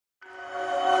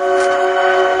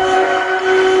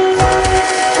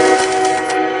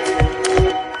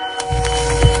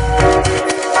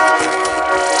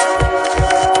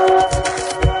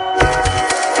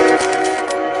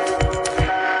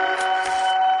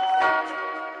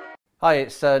Hi,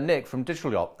 it's Nick from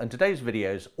Digital Yacht, and today's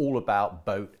video is all about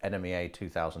boat NMEA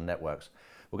 2000 networks.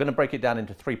 We're going to break it down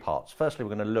into three parts. Firstly,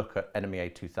 we're going to look at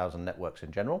NMEA 2000 networks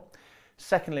in general.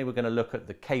 Secondly, we're going to look at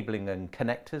the cabling and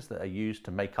connectors that are used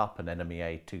to make up an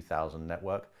NMEA 2000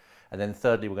 network. And then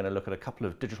thirdly, we're going to look at a couple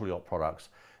of Digital Yacht products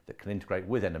that can integrate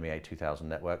with NMEA 2000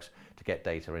 networks to get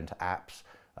data into apps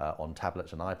on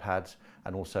tablets and iPads,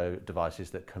 and also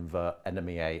devices that convert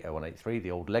NMEA 0183,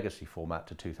 the old legacy format,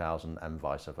 to 2000 and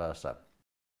vice versa.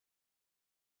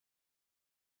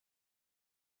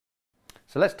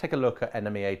 So let's take a look at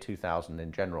NMEA 2000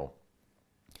 in general.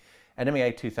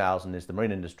 NMEA 2000 is the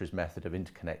marine industry's method of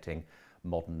interconnecting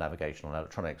modern navigational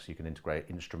electronics. You can integrate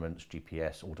instruments,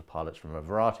 GPS, autopilots from a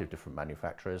variety of different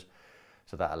manufacturers,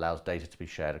 so that allows data to be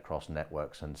shared across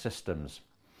networks and systems.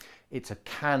 It's a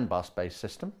CAN bus based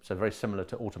system, so very similar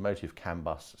to automotive CAN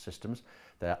bus systems.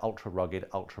 They're ultra rugged,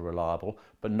 ultra reliable,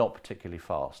 but not particularly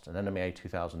fast. An NMEA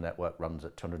 2000 network runs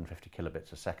at 250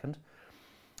 kilobits a second,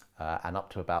 and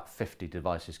up to about 50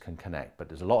 devices can connect. But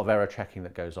there's a lot of error checking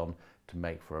that goes on to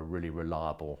make for a really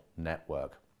reliable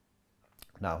network.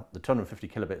 Now, the 250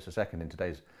 kilobits a second in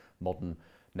today's modern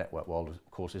network world, of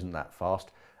course, isn't that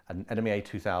fast. And NMEA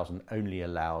 2000 only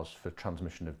allows for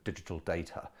transmission of digital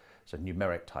data, so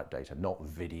numeric type data, not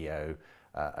video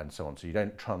and so on. So you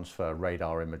don't transfer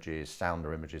radar images,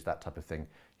 sounder images, that type of thing.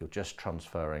 You're just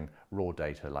transferring raw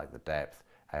data like the depth,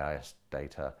 AIS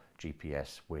data,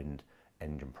 GPS, wind,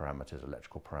 engine parameters,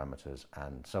 electrical parameters,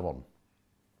 and so on.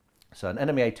 So an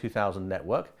NMEA 2000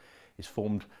 network is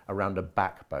formed around a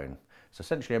backbone. So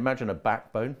essentially imagine a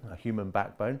backbone, a human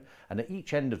backbone, and at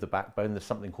each end of the backbone there's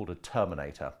something called a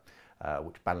terminator,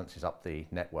 which balances up the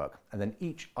network. And then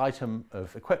each item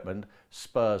of equipment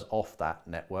spurs off that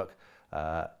network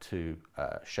to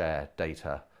share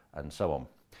data and so on.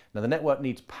 Now the network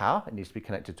needs power. It needs to be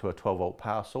connected to a 12-volt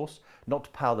power source, not to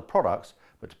power the products,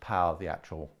 but to power the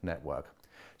actual network.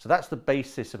 So that's the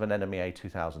basis of an NMEA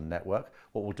 2000 network.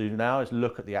 What we'll do now is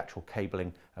look at the actual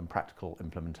cabling and practical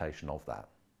implementation of that.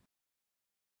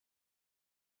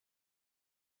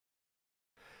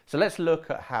 So let's look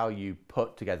at how you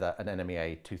put together an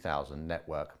NMEA 2000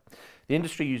 network. The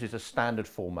industry uses a standard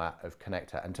format of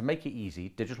connector, and to make it easy,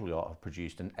 Digital Yacht have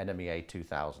produced an NMEA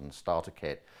 2000 starter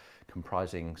kit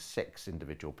comprising 6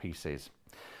 individual pieces.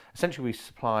 Essentially, we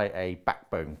supply a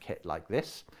backbone kit like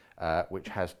this, which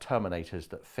has terminators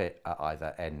that fit at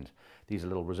either end. These are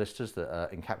little resistors that are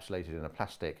encapsulated in a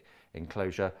plastic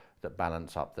enclosure that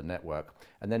balance up the network.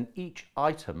 And then each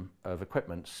item of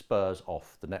equipment spurs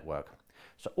off the network.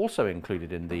 So also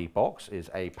included in the box is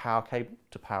a power cable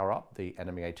to power up the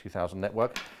NMEA 2000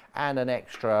 network, and an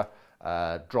extra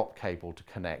drop cable to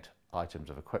connect items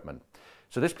of equipment.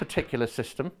 So this particular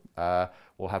system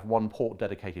will have one port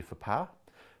dedicated for power,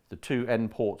 the 2 end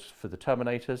ports for the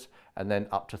terminators, and then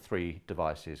up to 3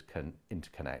 devices can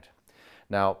interconnect.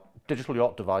 Now, Digital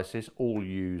Yacht devices all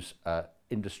use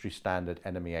industry standard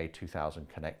NMEA 2000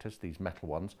 connectors, these metal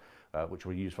ones, which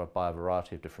were used by a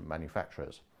variety of different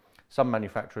manufacturers. Some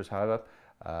manufacturers, however,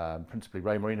 principally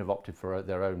Raymarine, have opted for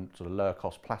their own sort of lower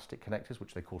cost plastic connectors,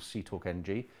 which they call C-Talk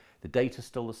NG. The data is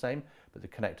still the same, but the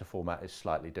connector format is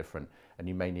slightly different, and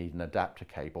you may need an adapter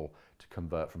cable to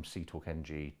convert from C-Talk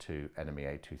NG to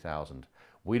NMEA 2000.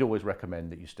 We'd always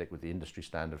recommend that you stick with the industry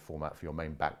standard format for your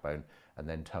main backbone and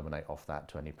then terminate off that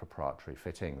to any proprietary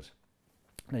fittings.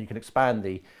 Now you can expand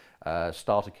the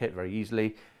starter kit very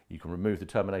easily. You can remove the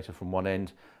terminator from one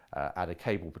end, add a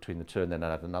cable between the two, and then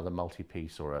add another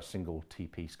multi-piece or a single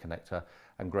T-piece connector,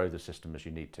 and grow the system as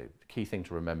you need to. The key thing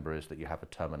to remember is that you have a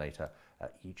terminator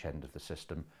at each end of the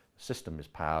system. The system is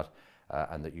powered,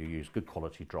 and that you use good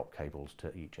quality drop cables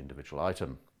to each individual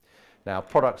item. Now,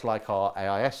 products like our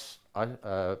AIS,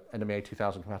 NMEA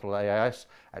 2000 compatible AIS,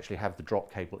 actually have the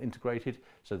drop cable integrated,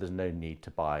 so there's no need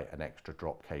to buy an extra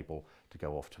drop cable to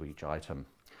go off to each item.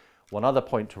 One other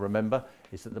point to remember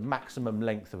is that the maximum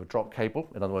length of a drop cable,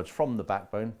 in other words from the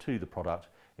backbone to the product,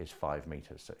 is 5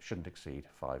 meters, so it shouldn't exceed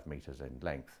 5 meters in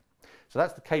length. So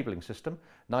that's the cabling system,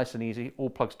 nice and easy, all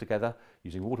plugs together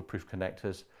using waterproof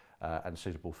connectors and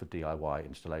suitable for DIY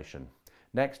installation.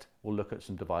 Next, we'll look at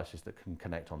some devices that can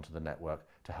connect onto the network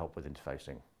to help with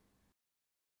interfacing.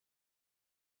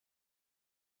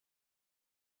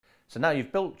 So now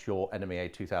you've built your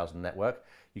NMEA 2000 network,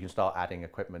 you can start adding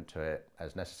equipment to it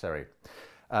as necessary.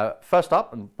 First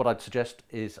up, and what I'd suggest,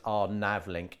 is our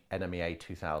NavLink NMEA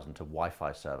 2000 to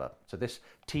Wi-Fi server. So this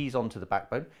tees onto the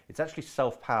backbone. It's actually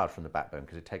self-powered from the backbone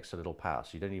because it takes so little power, so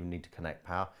you don't even need to connect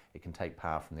power. It can take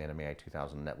power from the NMEA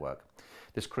 2000 network.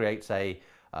 This creates a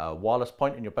wireless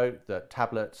point in your boat that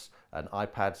tablets and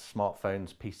iPads,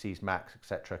 smartphones, PCs, Macs,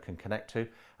 etc. can connect to,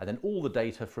 and then all the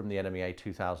data from the NMEA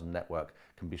 2000 network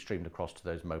can be streamed across to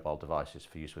those mobile devices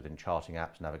for use within charting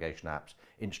apps, navigation apps,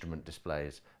 instrument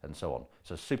displays, and so on.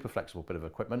 So super flexible bit of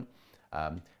equipment,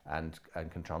 and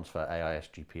can transfer AIS,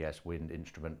 GPS, wind,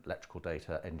 instrument, electrical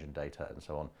data, engine data, and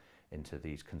so on into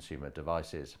these consumer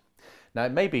devices. Now,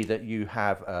 it may be that you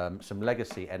have some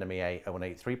legacy NMEA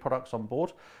 0183 products on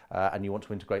board, and you want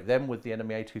to integrate them with the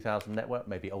NMEA 2000 network,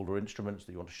 maybe older instruments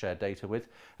that you want to share data with,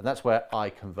 and that's where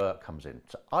iConvert comes in.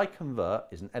 So iConvert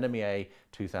is an NMEA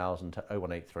 2000 to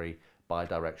 0183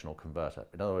 bidirectional converter.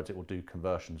 In other words, it will do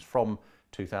conversions from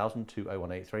 2000 to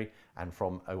 0183 and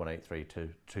from 0183 to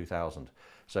 2000.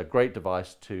 So a great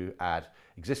device to add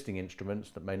existing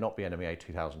instruments that may not be NMEA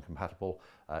 2000 compatible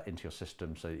into your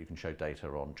system, so that you can show data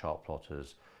on chart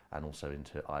plotters and also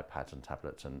into iPads and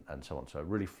tablets and so on. So a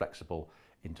really flexible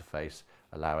interface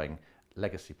allowing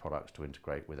legacy products to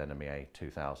integrate with NMEA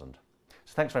 2000.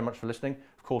 So thanks very much for listening.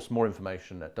 Of course, more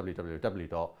information at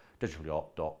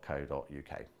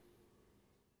www.digitalyacht.co.uk.